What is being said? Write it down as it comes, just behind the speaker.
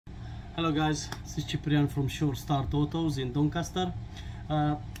Hello guys, this is Ciprian from Sure Start Autos in Doncaster.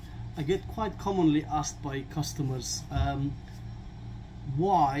 I get quite commonly asked by customers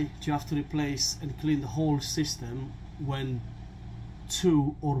why do you have to replace and clean the whole system when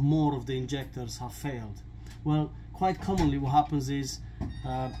two or more of the injectors have failed. Well, quite commonly what happens is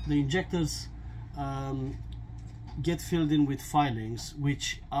the injectors get filled in with filings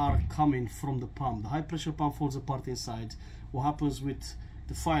which are coming from the pump. The high pressure pump falls apart inside. What happens with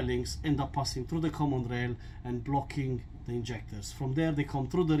the filings end up passing through the common rail and blocking the injectors. From there they come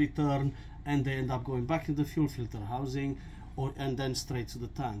through the return and they end up going back in the fuel filter housing and then straight to the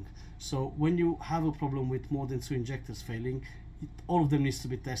tank. So when you have a problem with more than two injectors failing, all of them needs to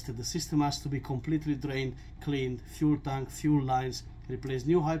be tested. The system has to be completely drained, cleaned, fuel tank, fuel lines, replace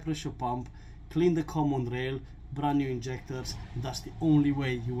new high pressure pump, clean the common rail, brand new injectors. That's the only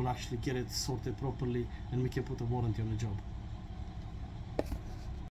way you will actually get it sorted properly and we can put a warranty on the job.